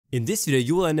In this video,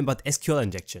 you will learn about SQL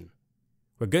injection.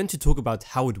 We're going to talk about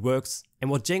how it works and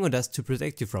what Django does to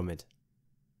protect you from it.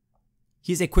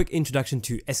 Here's a quick introduction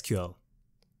to SQL.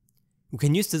 We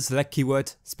can use the select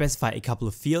keyword, specify a couple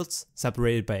of fields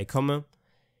separated by a comma,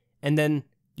 and then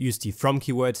use the from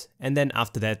keyword, and then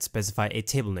after that specify a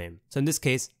table name. So in this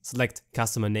case, select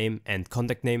customer name and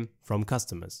contact name from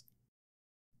customers.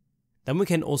 Then we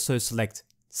can also select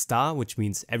star, which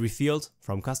means every field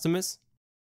from customers.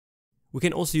 We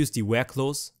can also use the where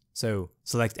clause, so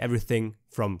select everything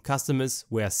from customers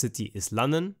where city is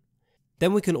London.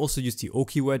 Then we can also use the or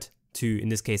keyword to, in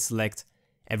this case, select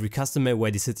every customer where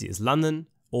the city is London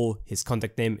or his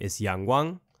contact name is Yang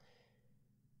Wang.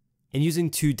 And using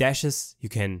two dashes, you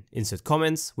can insert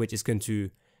comments, which is going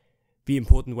to be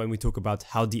important when we talk about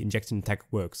how the injection attack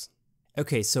works.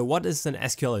 Okay, so what is an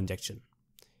SQL injection?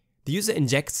 The user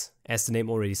injects, as the name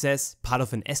already says, part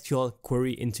of an SQL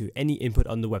query into any input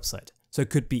on the website. So it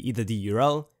could be either the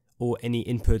URL or any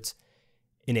input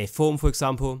in a form, for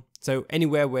example. So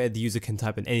anywhere where the user can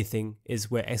type in anything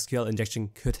is where SQL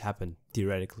injection could happen,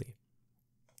 theoretically.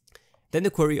 Then the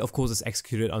query, of course, is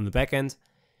executed on the backend.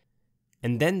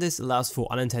 And then this allows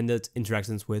for unintended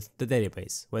interactions with the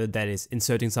database, whether that is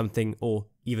inserting something or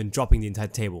even dropping the entire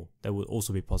table. That would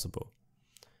also be possible.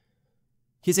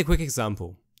 Here's a quick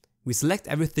example. We select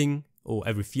everything or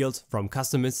every field from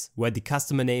customers where the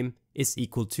customer name is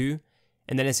equal to,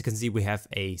 and then as you can see, we have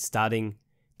a starting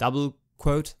double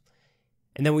quote,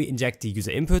 and then we inject the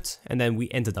user input, and then we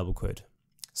enter double quote.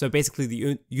 So basically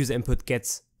the user input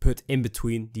gets put in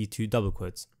between the two double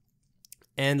quotes.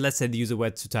 And let's say the user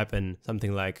were to type in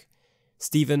something like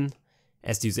Stephen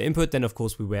as the user input, then of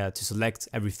course we were to select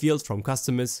every field from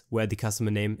customers where the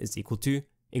customer name is equal to,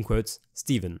 in quotes,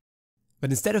 Stephen.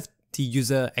 But instead of the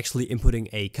user actually inputting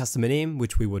a customer name,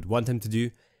 which we would want him to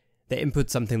do, they input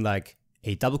something like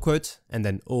a double quote and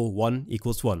then O1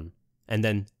 equals 1 and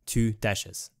then two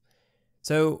dashes.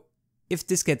 So if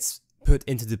this gets put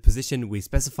into the position we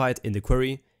specified in the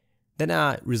query, then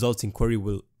our resulting query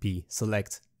will be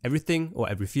select everything or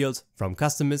every field from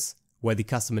customers where the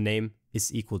customer name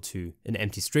is equal to an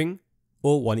empty string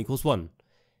or 1 equals 1.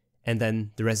 And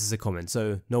then the rest is a comment.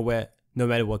 So no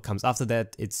matter what comes after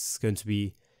that, it's going to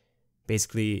be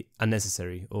basically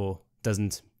unnecessary or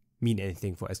doesn't mean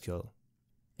anything for SQL.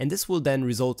 And this will then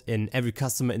result in every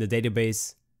customer in the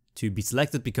database to be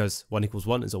selected because 1 equals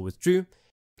 1 is always true.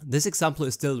 This example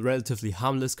is still relatively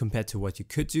harmless compared to what you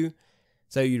could do.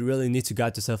 So you really need to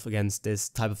guard yourself against this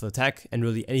type of attack and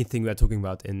really anything we're talking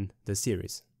about in this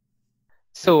series.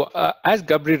 So as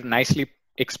Gabriel nicely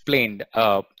explained,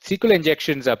 SQL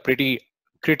injections are pretty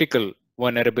critical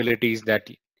vulnerabilities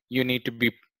that you need to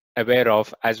be aware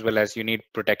of as well as you need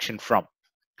protection from.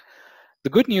 The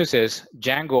good news is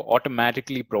Django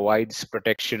automatically provides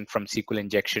protection from SQL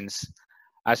injections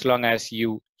as long as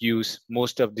you use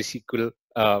most of the SQL,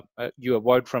 you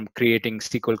avoid from creating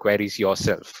SQL queries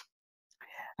yourself.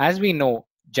 As we know,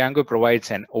 Django provides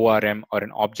an ORM or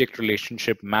an object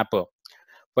relationship mapper.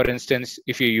 For instance,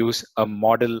 if you use a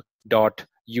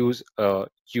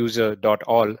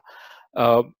model.user.all,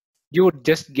 you would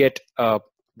just get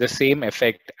the same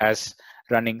effect as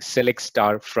running select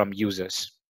star from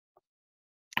users.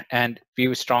 And we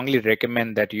would strongly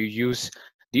recommend that you use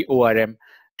the ORM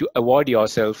to avoid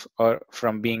yourself or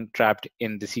from being trapped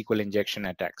in the SQL injection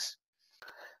attacks.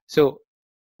 So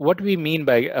what we mean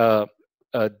by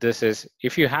this is,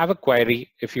 if you have a query,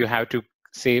 if you have to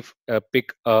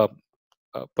pick a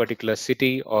particular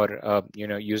city or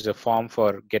use a form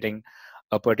for getting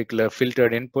a particular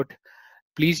filtered input,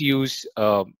 please use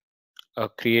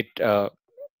create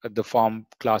the form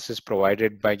classes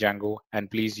provided by Django,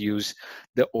 and please use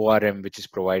the ORM which is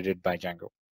provided by Django.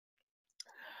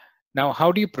 Now,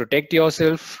 how do you protect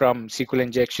yourself from SQL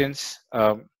injections?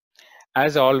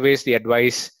 As always, the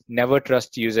advice, never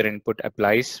trust user input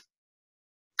applies.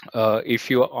 If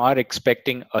you are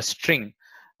expecting a string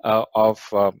of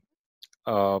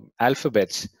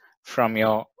alphabets from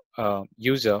your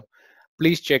user,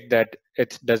 please check that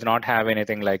it does not have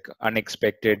anything like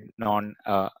unexpected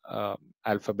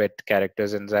non-alphabet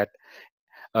characters in that.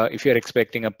 If you're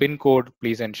expecting a PIN code,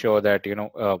 please ensure that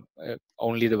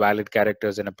only the valid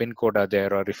characters in a PIN code are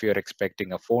there. Or if you're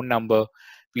expecting a phone number,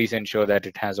 please ensure that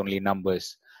it has only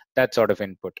numbers. That sort of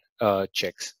input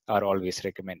checks are always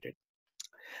recommended.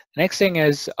 Next thing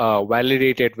is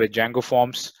validate it with Django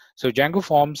forms. So Django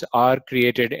forms are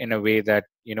created in a way that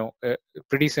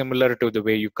pretty similar to the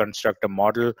way you construct a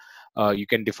model. You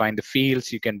can define the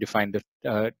fields, you can define the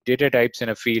data types in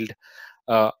a field.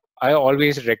 I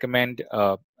always recommend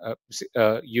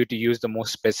you to use the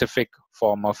most specific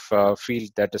form of field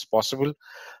that is possible.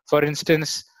 For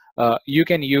instance, you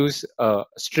can use a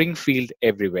string field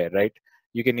everywhere, right?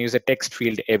 You can use a text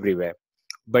field everywhere,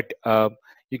 but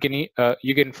you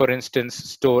can, for instance,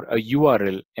 store a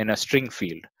URL in a string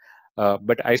field.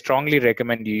 But I strongly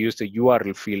recommend you use the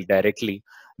URL field directly,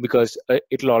 because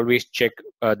it'll always check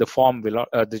the form will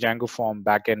the Django form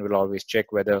backend will always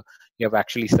check whether you have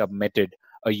actually submitted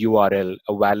a URL,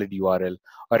 a valid URL,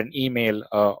 or an email,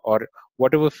 or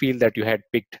whatever field that you had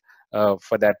picked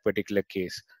for that particular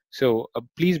case. So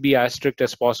please be as strict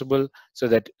as possible so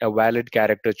that a valid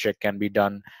character check can be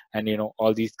done, and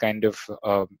all these kind of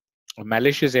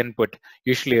malicious input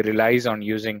usually relies on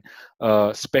using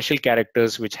special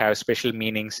characters which have special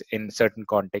meanings in certain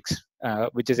contexts,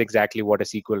 which is exactly what a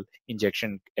SQL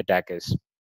injection attack is.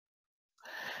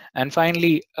 And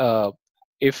finally,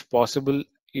 if possible,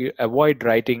 you avoid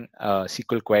writing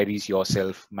SQL queries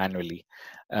yourself manually,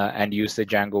 and use the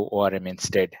Django ORM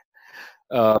instead.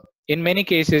 In many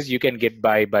cases, you can get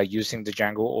by using the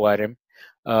Django ORM.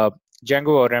 Django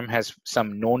ORM has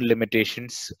some known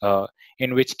limitations,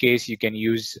 in which case you can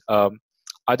use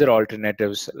other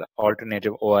alternative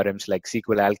ORMs like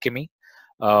SQL Alchemy.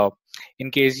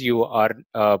 In case you are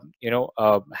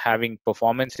having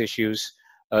performance issues,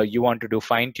 you want to do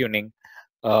fine tuning.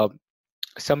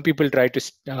 Some people try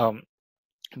to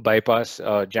bypass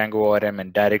Django ORM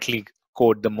and directly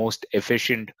code the most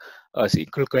efficient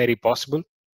SQL query possible.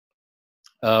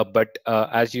 But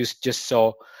as you just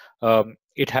saw,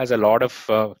 it has a lot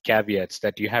of caveats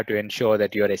that you have to ensure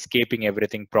that you're escaping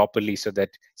everything properly so that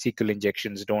SQL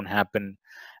injections don't happen,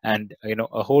 and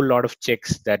a whole lot of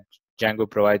checks that Django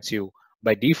provides you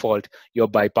by default, you're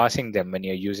bypassing them when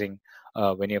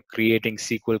you're creating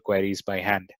SQL queries by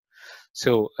hand.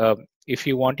 So if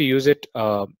you want to use it,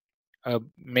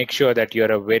 make sure that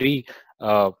you're a very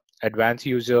advanced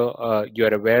user,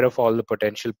 you're aware of all the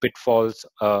potential pitfalls,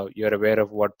 you're aware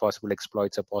of what possible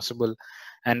exploits are possible,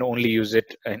 and only use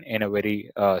it in a very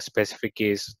specific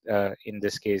case. In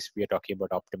this case, we are talking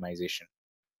about optimization.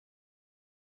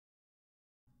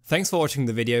 Thanks for watching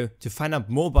the video. To find out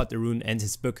more about Arun and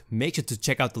his book, make sure to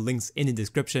check out the links in the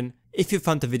description. If you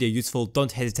found the video useful,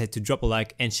 don't hesitate to drop a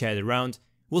like and share it around.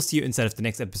 We'll see you inside of the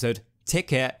next episode. Take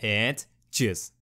care and cheers!